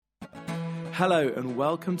Hello and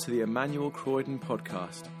welcome to the Emmanuel Croydon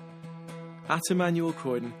podcast. At Emmanuel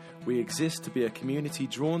Croydon, we exist to be a community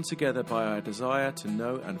drawn together by our desire to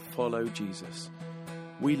know and follow Jesus.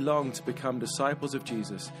 We long to become disciples of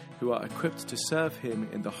Jesus who are equipped to serve him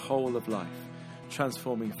in the whole of life,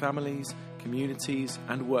 transforming families, communities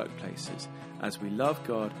and workplaces as we love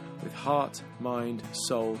God with heart, mind,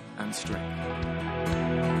 soul and strength.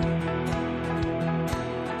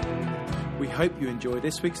 We hope you enjoy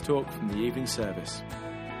this week's talk from the evening service.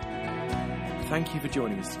 Thank you for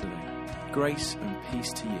joining us today. Grace and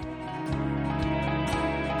peace to you.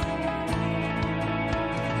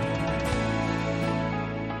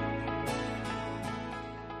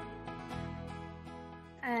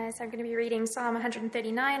 So I'm going to be reading Psalm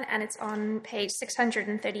 139, and it's on page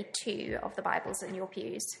 632 of the Bibles in your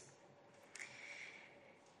pews.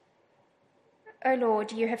 O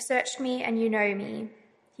Lord, you have searched me and you know me.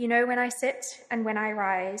 You know when I sit and when I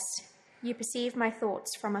rise. You perceive my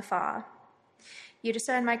thoughts from afar. You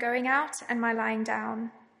discern my going out and my lying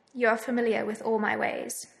down. You are familiar with all my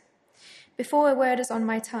ways. Before a word is on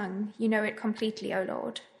my tongue, you know it completely, O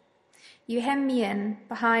Lord. You hem me in,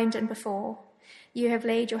 behind and before. You have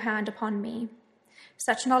laid your hand upon me.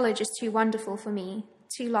 Such knowledge is too wonderful for me,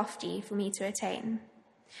 too lofty for me to attain.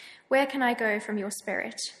 Where can I go from your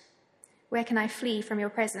spirit? Where can I flee from your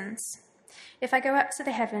presence? If I go up to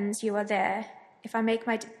the heavens, you are there. If I make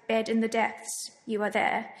my bed in the depths, you are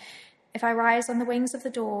there. If I rise on the wings of the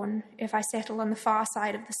dawn, if I settle on the far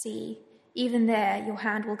side of the sea, even there your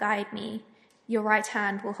hand will guide me, your right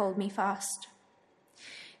hand will hold me fast.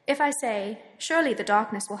 If I say, surely the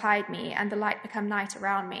darkness will hide me and the light become night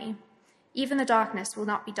around me, even the darkness will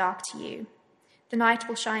not be dark to you. The night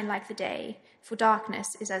will shine like the day, for darkness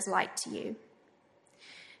is as light to you.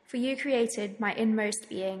 For you created my inmost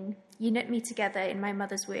being, you knit me together in my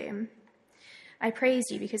mother's womb. I praise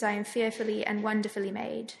you because I am fearfully and wonderfully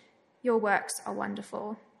made. Your works are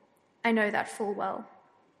wonderful. I know that full well.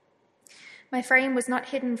 My frame was not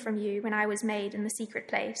hidden from you when I was made in the secret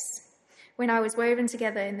place. When I was woven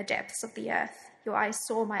together in the depths of the earth, your eyes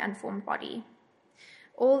saw my unformed body.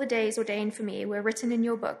 All the days ordained for me were written in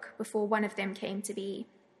your book before one of them came to be.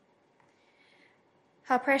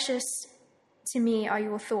 How precious to me are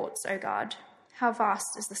your thoughts, O God. How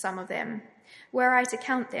vast is the sum of them. Were I to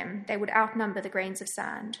count them, they would outnumber the grains of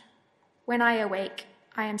sand. When I awake,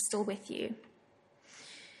 I am still with you.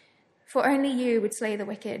 For only you would slay the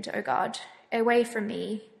wicked, O God. Away from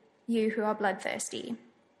me, you who are bloodthirsty.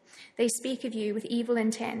 They speak of you with evil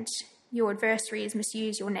intent. Your adversaries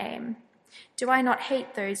misuse your name. Do I not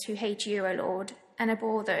hate those who hate you, O Lord, and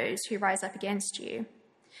abhor those who rise up against you?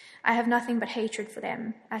 I have nothing but hatred for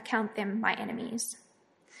them. I count them my enemies.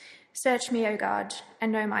 Search me, O God,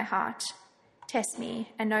 and know my heart. Test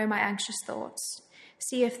me and know my anxious thoughts.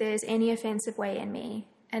 See if there is any offensive way in me,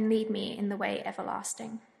 and lead me in the way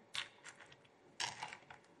everlasting.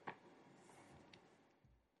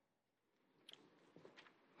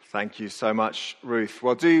 Thank you so much, Ruth.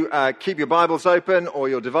 Well, do keep your Bibles open or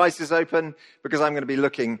your devices open, because I'm going to be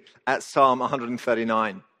looking at Psalm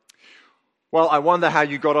 139. Well, I wonder how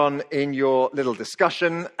you got on in your little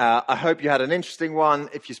discussion. I hope you had an interesting one.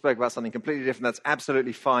 If you spoke about something completely different, that's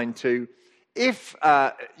absolutely fine too. If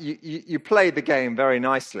you played the game very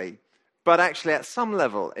nicely, but actually at some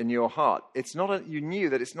level in your heart, you knew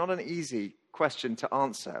that it's not an easy question to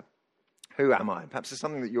answer. Who am I? Perhaps it's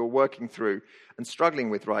something that you're working through and struggling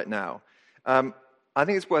with right now. I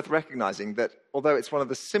think it's worth recognizing that although it's one of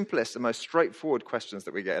the simplest and most straightforward questions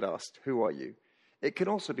that we get asked, who are you? It can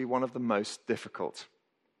also be one of the most difficult.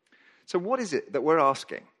 So what is it that we're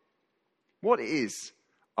asking? What is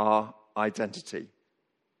our identity?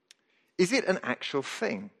 Is it an actual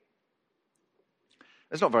thing?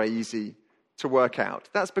 It's not very easy to work out.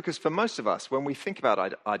 That's because for most of us, when we think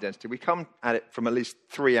about identity, we come at it from at least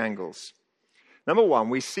three angles. Number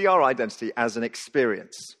one, we see our identity as an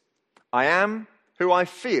experience. I am who I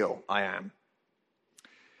feel I am.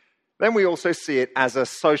 Then we also see it as a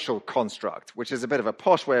social construct, which is a bit of a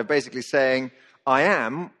posh way of basically saying, I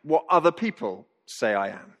am what other people say I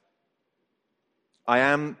am. I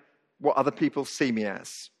am what other people see me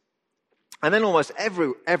as. And then almost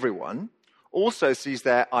everyone also sees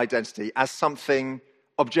their identity as something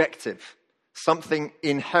objective, something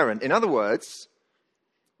inherent. In other words,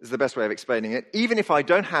 this is the best way of explaining it, even if I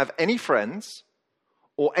don't have any friends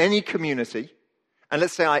or any community, and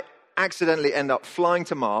let's say I accidentally end up flying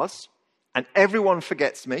to Mars, and everyone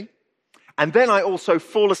forgets me, and then I also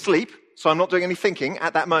fall asleep, so I'm not doing any thinking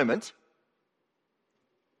at that moment,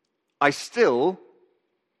 I still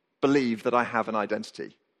believe that I have an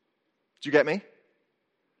identity. Do you get me?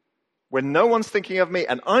 when no one's thinking of me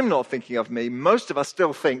and I'm not thinking of me, most of us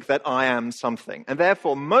still think that I am something. And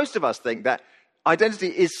therefore, most of us think that identity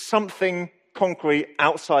is something concrete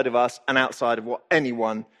outside of us and outside of what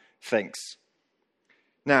anyone thinks.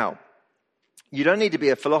 Now, you don't need to be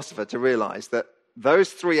a philosopher to realize that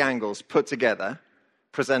those three angles put together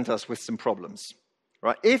present us with some problems.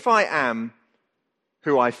 Right? If I am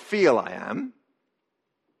who I feel I am,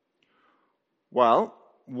 well,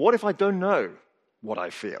 what if I don't know what I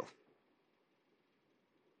feel?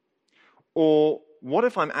 Or what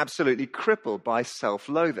if I'm absolutely crippled by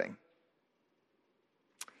self-loathing?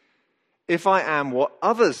 If I am what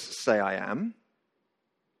others say I am,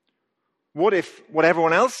 what if what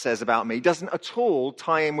everyone else says about me doesn't at all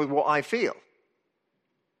tie in with what I feel?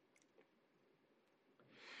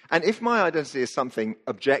 And if my identity is something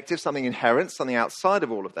objective, something inherent, something outside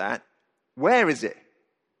of all of that, where is it?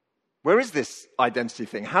 Where is this identity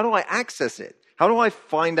thing? How do I access it? How do I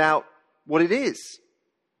find out what it is?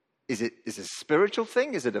 Is it a spiritual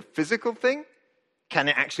thing? Is it a physical thing? Can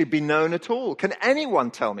it actually be known at all? Can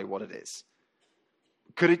anyone tell me what it is?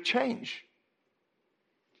 Could it change?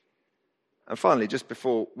 And finally, just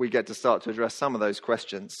before we get to start to address some of those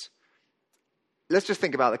questions, let's just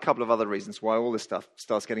think about a couple of other reasons why all this stuff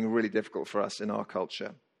starts getting really difficult for us in our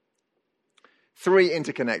culture. 3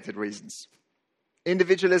 interconnected reasons.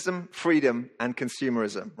 Individualism, freedom, and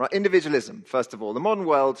consumerism. Right? Individualism, first of all. The modern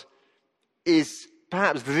world is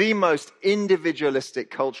perhaps the most individualistic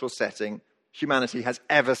cultural setting humanity has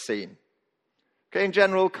ever seen. Okay, in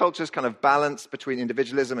general, cultures kind of balance between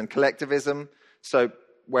individualism and collectivism. So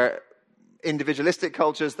where individualistic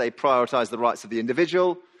cultures, they prioritize the rights of the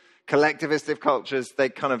individual. Collectivistic cultures, they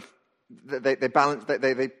balance,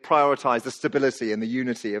 they prioritize the stability and the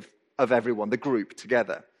unity of everyone, the group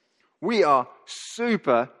together. We are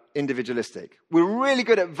super individualistic. We're really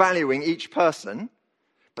good at valuing each person,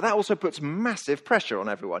 but that also puts massive pressure on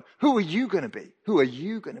everyone. Who are you going to be? Who are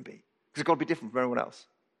you going to be? Because it's got to be different from everyone else.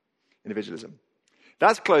 Individualism.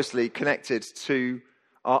 That's closely connected to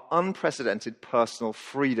our unprecedented personal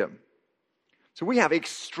freedom. So we have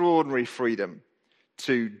extraordinary freedom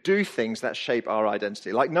to do things that shape our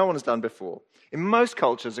identity, like no one has done before. In most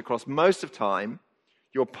cultures, across most of time,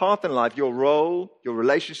 your path in life, your role, your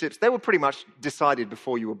relationships, they were pretty much decided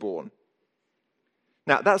before you were born.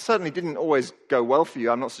 Now, that certainly didn't always go well for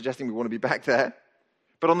you. I'm not suggesting we want to be back there.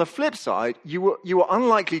 But on the flip side, you were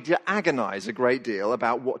unlikely to agonize a great deal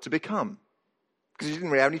about what to become, because you didn't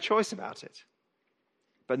really have any choice about it.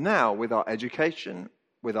 But now, with our education,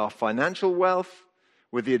 with our financial wealth,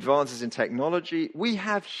 with the advances in technology, we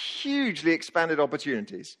have hugely expanded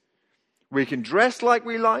opportunities. We can dress like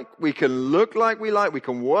we like, we can look like we like, we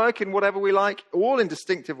can work in whatever we like, all in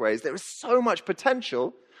distinctive ways. There is so much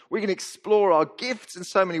potential. We can explore our gifts in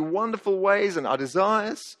so many wonderful ways and our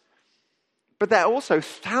desires. But there are also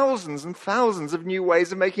thousands and thousands of new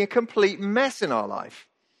ways of making a complete mess in our life.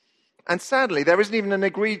 And sadly, there isn't even an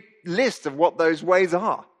agreed list of what those ways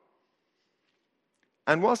are.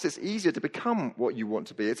 And whilst it's easier to become what you want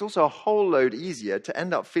to be, it's also a whole load easier to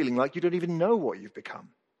end up feeling like you don't even know what you've become.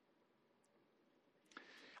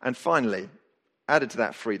 And finally, added to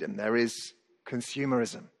that freedom, there is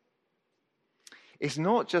consumerism. It's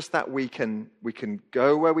not just that we can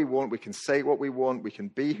go where we want, we can say what we want, we can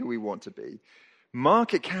be who we want to be.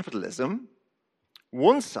 Market capitalism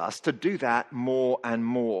wants us to do that more and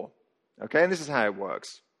more. Okay, and this is how it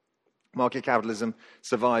works. Market capitalism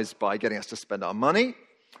survives by getting us to spend our money,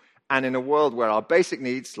 and in a world where our basic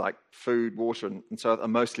needs like food, water, and so on are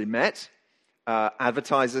mostly met,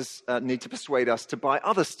 advertisers need to persuade us to buy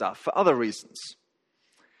other stuff for other reasons.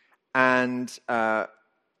 And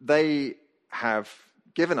they have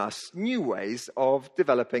given us new ways of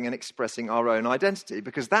developing and expressing our own identity,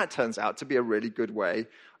 because that turns out to be a really good way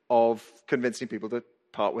of convincing people to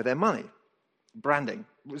part with their money. Branding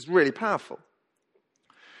was really powerful.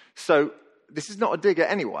 So this is not a dig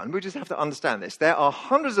at anyone. We just have to understand this. There are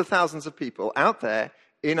hundreds of thousands of people out there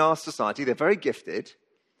in our society. They're very gifted.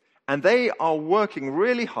 And they are working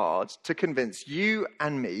really hard to convince you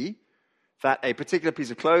and me that a particular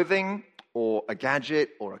piece of clothing or a gadget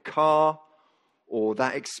or a car or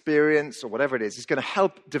that experience or whatever it is going to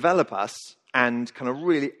help develop us and kind of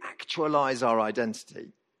really actualize our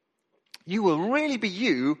identity. You will really be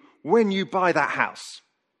you when you buy that house.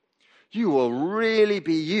 You will really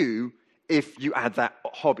be you if you add that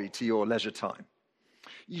hobby to your leisure time.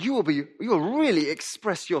 You will really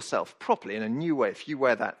express yourself properly in a new way if you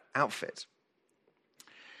wear that outfit.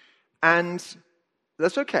 And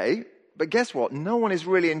that's okay, but guess what? No one is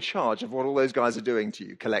really in charge of what all those guys are doing to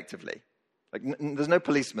you collectively. Like, there's no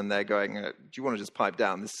policeman there going, do you want to just pipe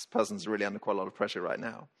down? This person's really under quite a lot of pressure right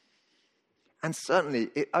now. And certainly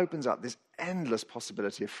it opens up this endless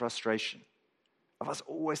possibility of frustration, of us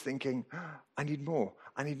always thinking, I need more,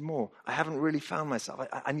 I haven't really found myself,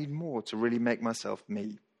 I need more to really make myself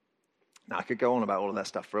me. Now, I could go on about all of that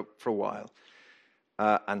stuff for a while,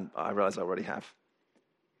 and I realize I already have.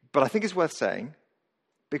 But I think it's worth saying,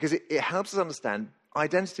 because it helps us understand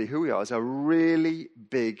identity, who we are, is a really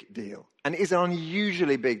big deal, and is an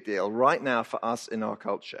unusually big deal right now for us in our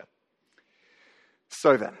culture.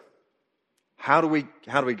 So then, how do we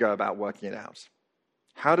go about working it out?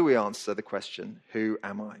 How do we answer the question, who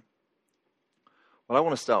am I? Well, I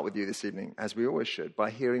want to start with you this evening, as we always should,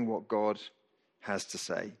 by hearing what God has to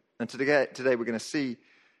say. And today we're going to see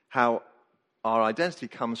how our identity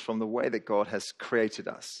comes from the way that God has created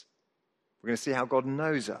us. We're going to see how God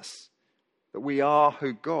knows us, that we are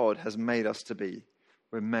who God has made us to be.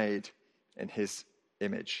 We're made in his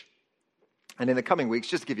image. And in the coming weeks,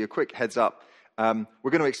 just to give you a quick heads up,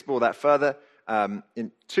 we're going to explore that further.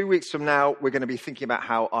 In 2 weeks from now, we're going to be thinking about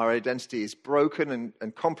how our identity is broken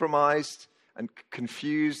and compromised and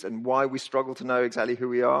confused, and why we struggle to know exactly who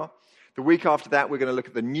we are. The week after that, we're going to look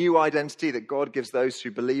at the new identity that God gives those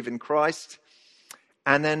who believe in Christ.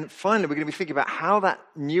 And then finally, we're going to be thinking about how that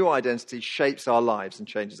new identity shapes our lives and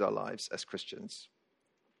changes our lives as Christians.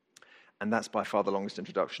 And that's by far the longest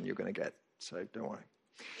introduction you're going to get, so don't worry.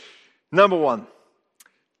 Number one,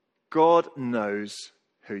 God knows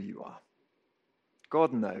who you are.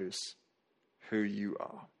 God knows who you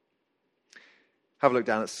are. Have a look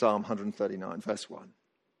down at Psalm 139, verse 1.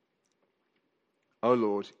 O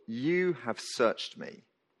Lord, you have searched me,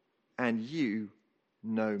 and you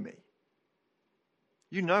know me.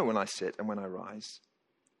 You know when I sit and when I rise.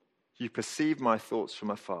 You perceive my thoughts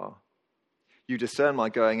from afar. You discern my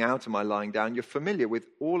going out and my lying down. You're familiar with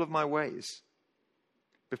all of my ways.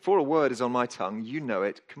 Before a word is on my tongue, you know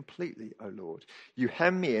it completely, O Lord. You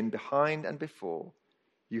hem me in behind and before.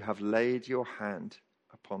 You have laid your hand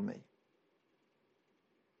upon me.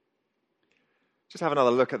 Just have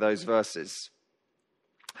another look at those verses.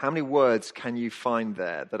 How many words can you find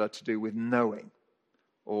there that are to do with knowing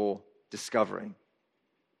or discovering?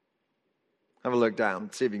 Have a look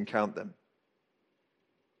down, see if you can count them.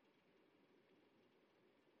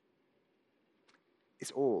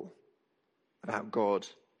 It's all about God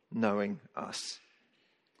knowing us.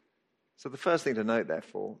 So the first thing to note,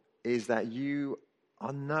 therefore, is that you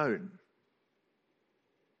are known.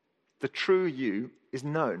 The true you is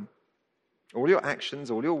known. All your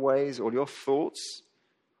actions, all your ways, all your thoughts,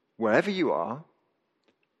 wherever you are,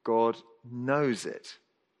 God knows it.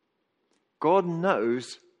 God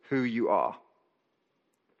knows who you are.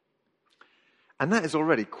 And that is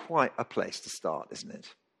already quite a place to start, isn't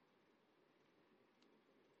it?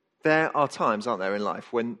 There are times, aren't there, in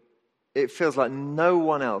life when it feels like no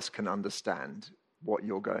one else can understand what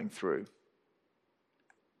you're going through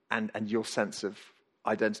and your sense of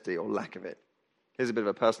identity or lack of it. Here's a bit of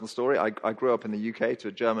a personal story. I grew up in the UK to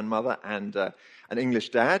a German mother and an English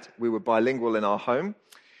dad. We were bilingual in our home.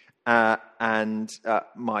 And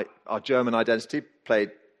our German identity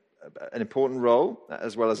played an important role,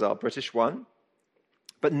 as well as our British one.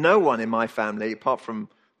 But no one in my family, apart from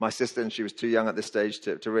my sister, and she was too young at this stage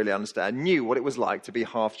to really understand, knew what it was like to be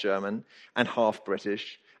half German and half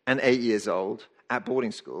British and 8 years old at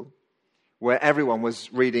boarding school, where everyone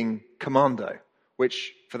was reading Commando,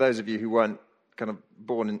 which, for those of you who weren't kind of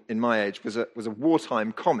born in my age, was a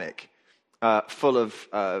wartime comic full of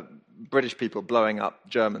British people blowing up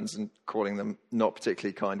Germans and calling them not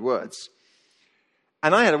particularly kind words.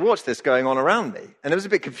 And I had to watch this going on around me, and it was a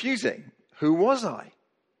bit confusing. Who was I?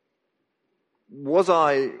 Was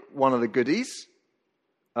I one of the goodies?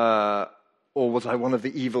 Or was I one of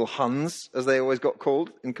the evil Huns, as they always got called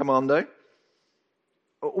in Commando?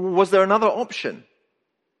 Or was there another option?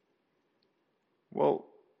 Well,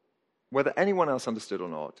 whether anyone else understood or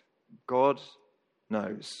not, God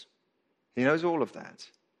knows. He knows all of that.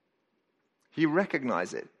 He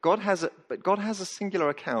recognizes it. But God has a singular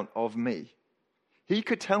account of me. He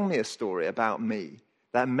could tell me a story about me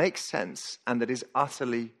that makes sense and that is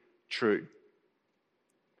utterly true.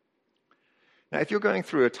 Now, if you're going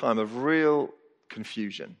through a time of real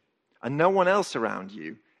confusion and no one else around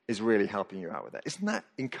you is really helping you out with that, isn't that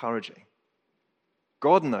encouraging?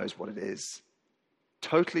 God knows what it is.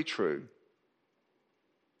 Totally true.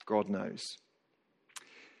 God knows.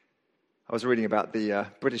 I was reading about the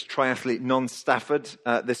British triathlete Non Stanford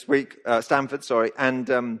this week,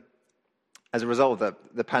 and as a result of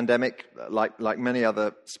the pandemic, like many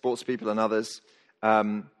other sports people and others,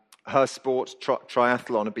 her sport,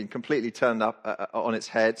 triathlon, had been completely turned up on its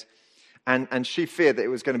head, and she feared that it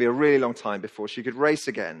was going to be a really long time before she could race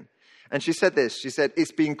again. And she said this, she said,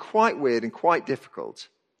 it's been quite weird and quite difficult.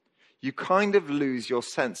 You kind of lose your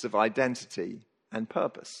sense of identity and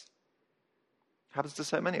purpose. Happens to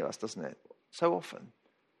so many of us, doesn't it? So often.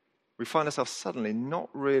 We find ourselves suddenly not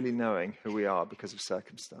really knowing who we are because of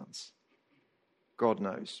circumstance. God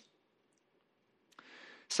knows.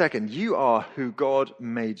 Second, you are who God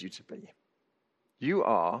made you to be. You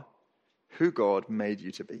are who God made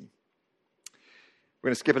you to be. We're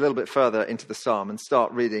going to skip a little bit further into the psalm and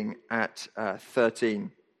start reading at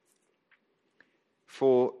 13.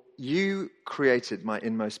 For you created my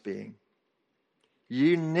inmost being.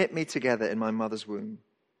 You knit me together in my mother's womb.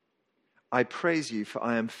 I praise you, for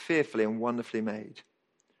I am fearfully and wonderfully made.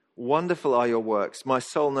 Wonderful are your works. My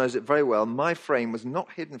soul knows it very well. My frame was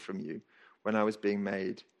not hidden from you when I was being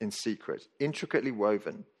made in secret, intricately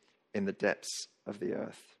woven in the depths of the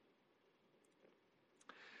earth.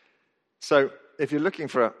 So, if you're looking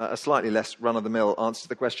for a slightly less run-of-the-mill answer to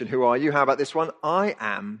the question, who are you? How about this one? I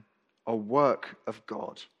am a work of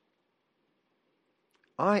God.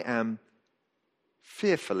 I am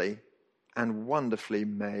fearfully and wonderfully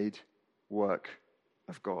made work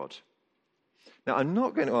of God. Now, I'm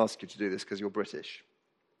not going to ask you to do this because you're British.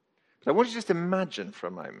 But I want you to just imagine for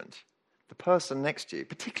a moment the person next to you,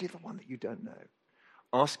 particularly the one that you don't know,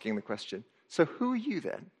 asking the question, so who are you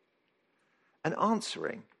then? And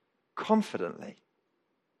answering confidently,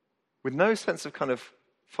 with no sense of kind of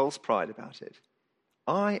false pride about it.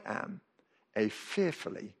 I am a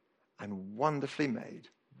fearfully and wonderfully made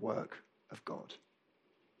work of God.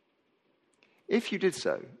 If you did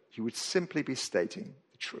so, you would simply be stating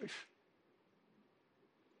the truth.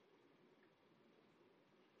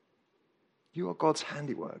 You are God's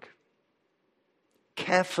handiwork,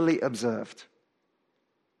 carefully observed.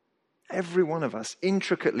 Every one of us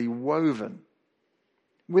intricately woven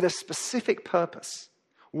with a specific purpose,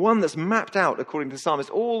 one that's mapped out, according to the psalmist,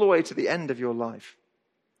 all the way to the end of your life.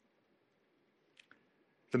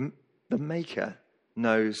 The Maker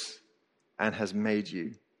knows and has made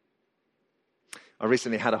you. I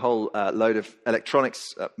recently had a whole load of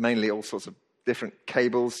electronics, mainly all sorts of different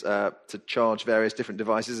cables to charge various different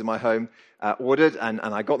devices in my home, ordered, and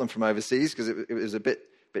I got them from overseas because it was a bit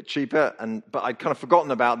cheaper, but I'd kind of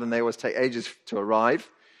forgotten about them. They always take ages to arrive.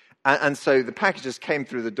 And so the packages came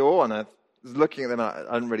through the door, and I was looking at them, and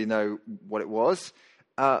I didn't really know what it was.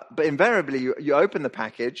 But invariably, you open the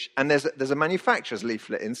package, and there's a manufacturer's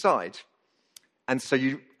leaflet inside. And so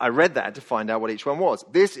I read that to find out what each one was.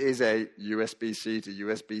 This is a USB-C to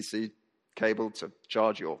USB-C cable to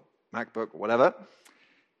charge your MacBook or whatever.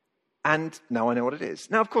 And now I know what it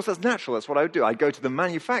is. Now, of course, that's natural. That's what I would do. I'd go to the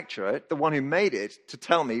manufacturer, the one who made it, to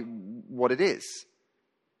tell me what it is.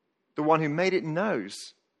 The one who made it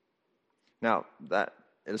knows. Now, that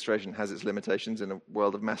illustration has its limitations in a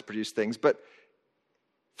world of mass-produced things, but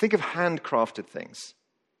think of handcrafted things.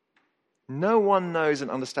 No one knows and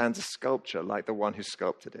understands a sculpture like the one who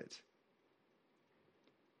sculpted it.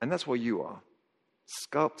 And that's what you are.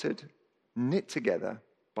 Sculpted, knit together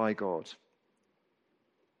by God.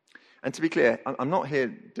 And to be clear, I'm not here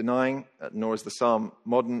denying, nor is the psalm,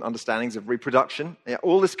 modern understandings of reproduction. Yeah,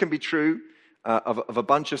 all this can be true of a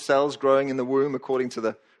bunch of cells growing in the womb according to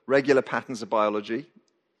the regular patterns of biology.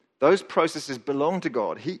 Those processes belong to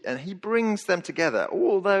God, and he brings them together,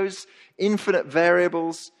 all those infinite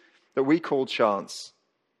variables that we call chance,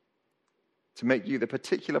 to make you the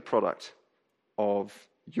particular product of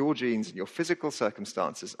your genes and your physical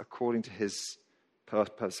circumstances according to his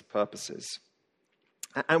purposes.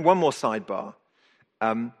 And one more sidebar.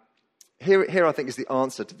 Here I think is the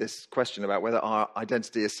answer to this question about whether our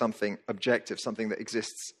identity is something objective, something that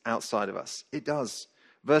exists outside of us. It does.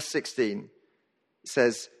 Verse 16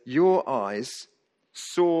 says, your eyes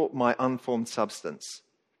saw my unformed substance.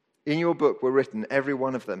 In your book were written, every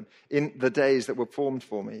one of them, in the days that were formed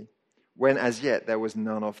for me, when as yet there was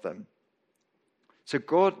none of them. So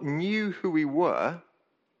God knew who we were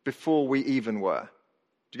before we even were.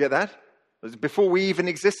 Do you get that? Before we even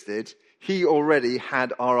existed, he already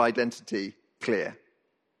had our identity clear.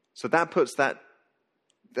 So that puts that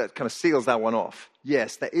kind of seals that one off.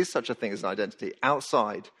 Yes, there is such a thing as an identity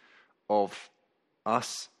outside of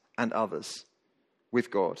us and others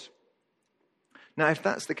with God. Now, if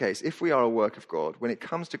that's the case, if we are a work of God, when it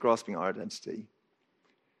comes to grasping our identity,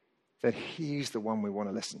 then he's the one we want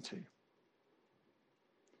to listen to.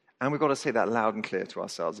 And we've got to say that loud and clear to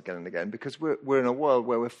ourselves again and again, because we're in a world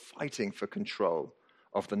where we're fighting for control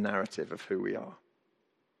of the narrative of who we are.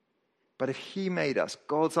 But if he made us,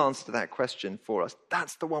 God's answer to that question for us,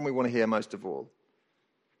 that's the one we want to hear most of all.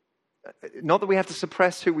 Not that we have to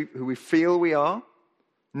suppress who we feel we are,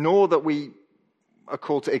 nor that we are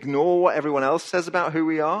called to ignore what everyone else says about who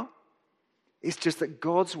we are. It's just that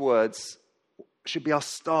God's words should be our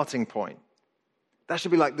starting point. That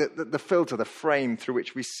should be like the filter, the frame through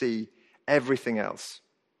which we see everything else.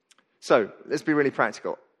 So, let's be really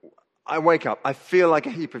practical. I wake up, I feel like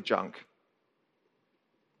a heap of junk.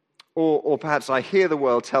 Or perhaps I hear the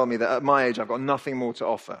world tell me that at my age I've got nothing more to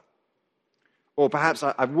offer. Or perhaps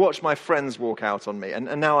I've watched my friends walk out on me, and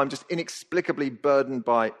now I'm just inexplicably burdened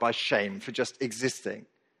by shame for just existing.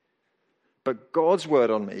 But God's word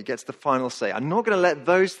on me gets the final say. I'm not going to let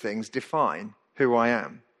those things define who I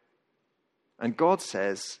am. And God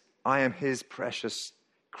says, I am his precious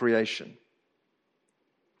creation.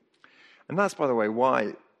 And that's, by the way,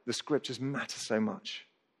 why the scriptures matter so much.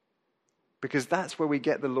 Because that's where we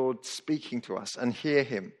get the Lord speaking to us and hear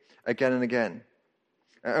him again and again.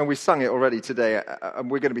 And we sung it already today, and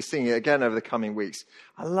we're going to be singing it again over the coming weeks.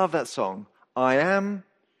 I love that song. I am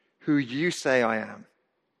who you say I am.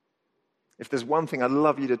 If there's one thing I'd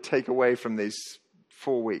love you to take away from these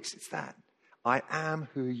 4 weeks, it's that. I am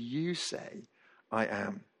who you say I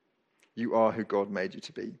am. You are who God made you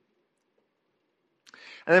to be.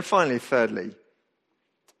 And then finally, thirdly,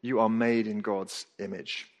 you are made in God's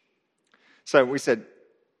image. So we said,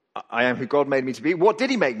 I am who God made me to be. What did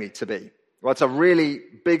he make me to be? Well, it's a really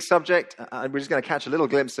big subject, and we're just going to catch a little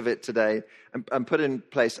glimpse of it today and put in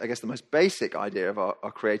place, I guess, the most basic idea of our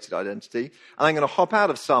created identity. And I'm going to hop out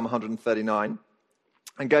of Psalm 139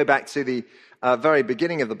 and go back to the very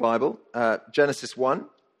beginning of the Bible, Genesis 1,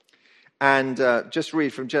 and just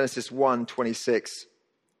read from Genesis 1:26.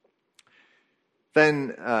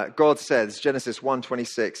 Then God says, Genesis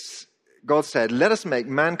 1:26, God said, let us make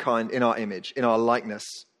mankind in our image, in our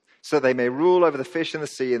likeness, so they may rule over the fish in the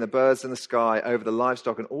sea and the birds in the sky, over the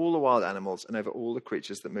livestock and all the wild animals, and over all the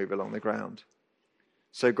creatures that move along the ground.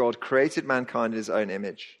 So God created mankind in his own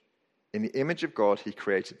image. In the image of God, he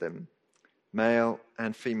created them. Male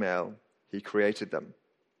and female, he created them.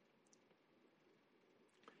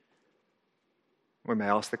 We may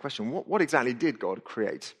ask the question, what exactly did God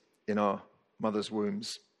create in our mother's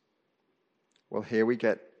wombs? Well, here we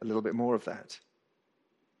get a little bit more of that.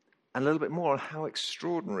 And a little bit more on how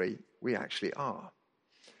extraordinary we actually are.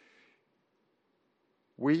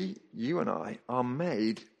 You and I, are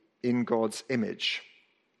made in God's image.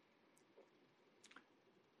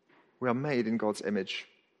 We are made in God's image.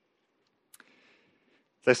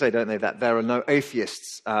 They say, don't they, that there are no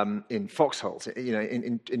atheists in foxholes,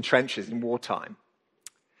 in trenches, in wartime.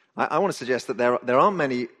 I want to suggest that there aren't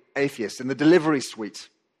many atheists in the delivery suite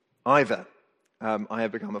either. I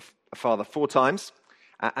have become a father 4 times.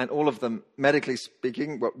 And all of them, medically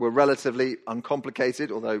speaking, were relatively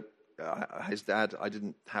uncomplicated, although his dad, I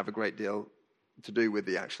didn't have a great deal to do with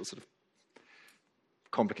the actual sort of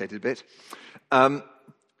complicated bit.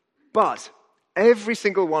 But every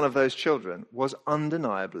single one of those children was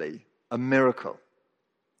undeniably a miracle.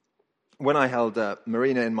 When I held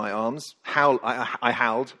Marina in my arms, I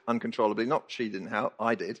howled uncontrollably. Not she didn't howl,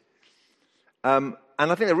 I did. And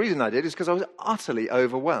I think the reason I did is because I was utterly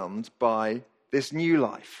overwhelmed by this new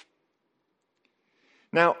life.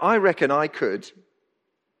 Now, I reckon I could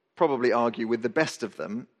probably argue with the best of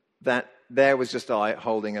them that there was just I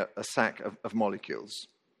holding a sack of molecules.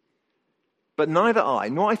 But neither I,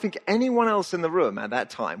 nor I think anyone else in the room at that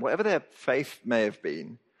time, whatever their faith may have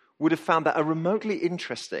been, would have found that a remotely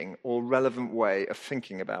interesting or relevant way of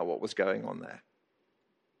thinking about what was going on there.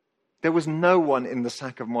 There was no one in the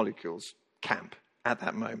sack of molecules camp at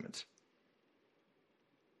that moment.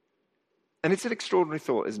 And it's an extraordinary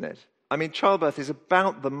thought, isn't it? I mean, childbirth is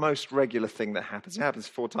about the most regular thing that happens. It happens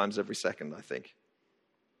 4 times every second, I think.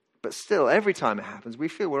 But still, every time it happens, we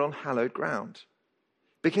feel we're on hallowed ground.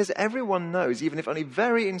 Because everyone knows, even if only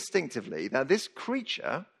very instinctively, that this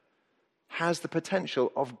creature has the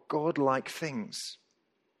potential of godlike things.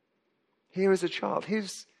 Here is a child. Here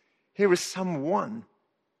is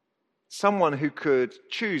someone who could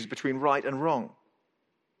choose between right and wrong.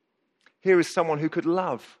 Here is someone who could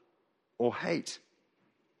love or hate.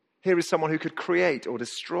 Here is someone who could create or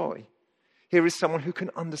destroy. Here is someone who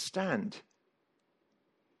can understand.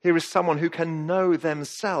 Here is someone who can know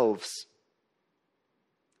themselves.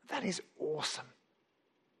 That is awesome.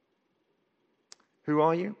 Who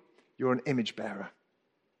are you? You're an image bearer.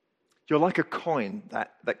 You're like a coin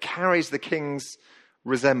that carries the king's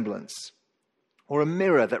resemblance, or a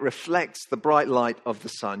mirror that reflects the bright light of the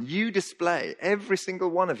sun. You display, every single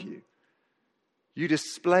one of you, you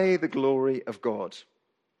display the glory of God.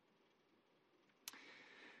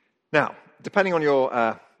 Now, depending on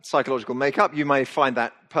your psychological makeup, you may find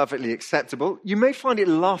that perfectly acceptable. You may find it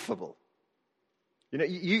laughable. You know,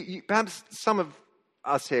 you perhaps some of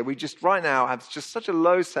us here, we just right now have just such a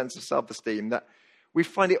low sense of self-esteem that we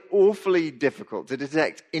find it awfully difficult to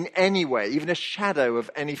detect in any way, even a shadow of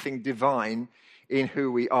anything divine in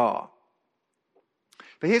who we are.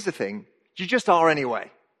 But here's the thing, you just are anyway.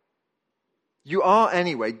 You are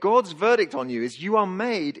anyway. God's verdict on you is you are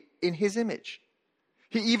made in his image.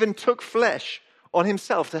 He even took flesh on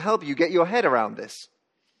himself to help you get your head around this.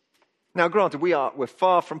 Now, granted, we're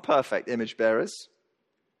far from perfect image bearers,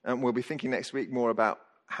 and we'll be thinking next week more about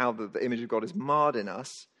how the image of God is marred in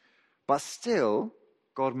us, but still,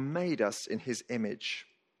 God made us in his image.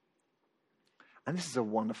 And this is a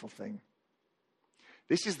wonderful thing.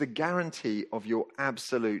 This is the guarantee of your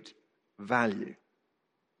absolute value.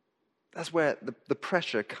 That's where the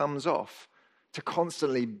pressure comes off to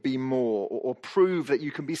constantly be more or prove that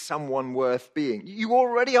you can be someone worth being. You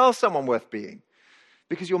already are someone worth being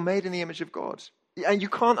because you're made in the image of God. And you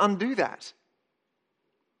can't undo that.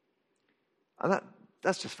 And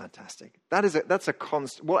that's just fantastic. That's a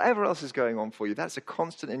constant. Whatever else is going on for you, that's a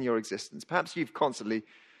constant in your existence. Perhaps you've constantly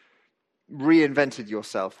reinvented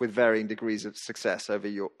yourself with varying degrees of success over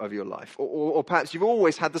your life. Or perhaps you've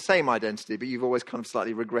always had the same identity, but you've always kind of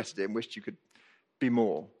slightly regretted it and wished you could be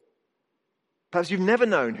more. Perhaps you've never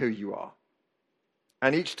known who you are.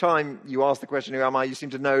 And each time you ask the question, who am I, you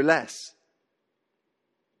seem to know less.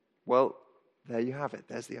 Well, there you have it.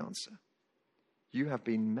 There's the answer. You have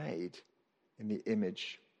been made in the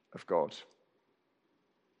image of God.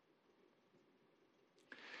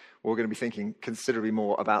 We're going to be thinking considerably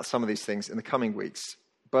more about some of these things in the coming weeks.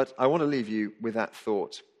 But I want to leave you with that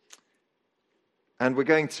thought. And we're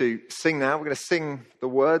going to sing now. We're going to sing the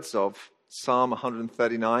words of Psalm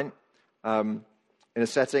 139 in a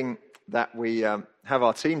setting that we have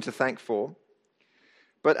our team to thank for.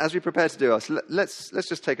 But as we prepare to do this, let's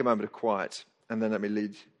just take a moment of quiet, and then let me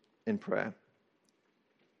lead in prayer.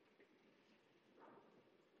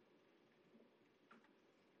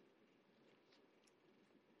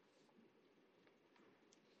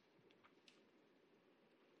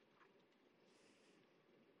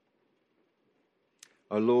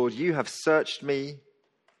 O Lord, you have searched me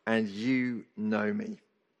and you know me.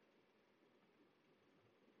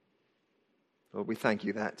 Lord, we thank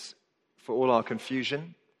you that for all our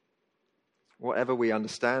confusion, whatever we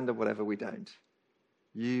understand and whatever we don't,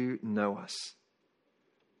 you know us.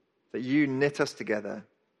 That you knit us together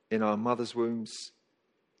in our mother's wombs,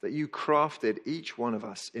 that you crafted each one of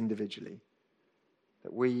us individually,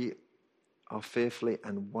 that we are fearfully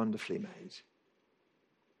and wonderfully made.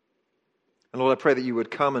 And Lord, I pray that you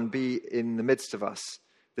would come and be in the midst of us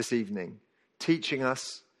this evening, teaching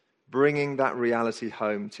us, bringing that reality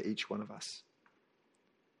home to each one of us.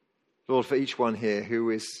 Lord, for each one here who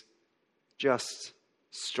is just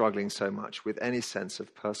struggling so much with any sense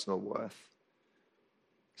of personal worth,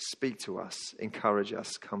 speak to us, encourage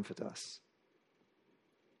us, comfort us.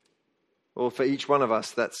 Lord, for each one of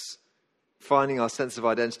us that's finding our sense of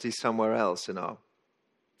identity somewhere else in our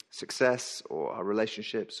success or our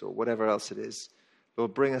relationships or whatever else it is,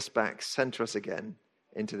 Lord, bring us back, center us again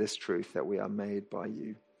into this truth that we are made by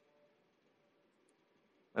you.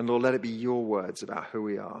 And Lord, let it be your words about who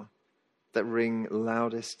we are that ring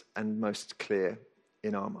loudest and most clear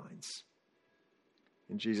in our minds.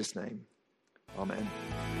 In Jesus' name, amen.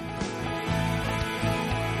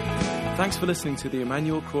 Thanks for listening to the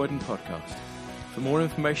Emmanuel Croydon podcast. For more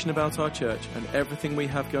information about our church and everything we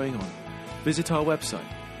have going on, visit our website,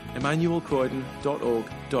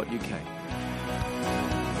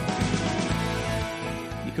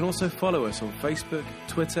 emmanuelcroydon.org.uk. You can also follow us on Facebook,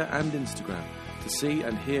 Twitter and Instagram to see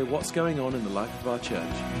and hear what's going on in the life of our church.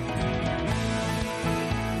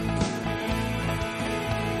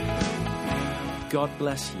 God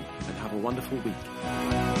bless you and have a wonderful week.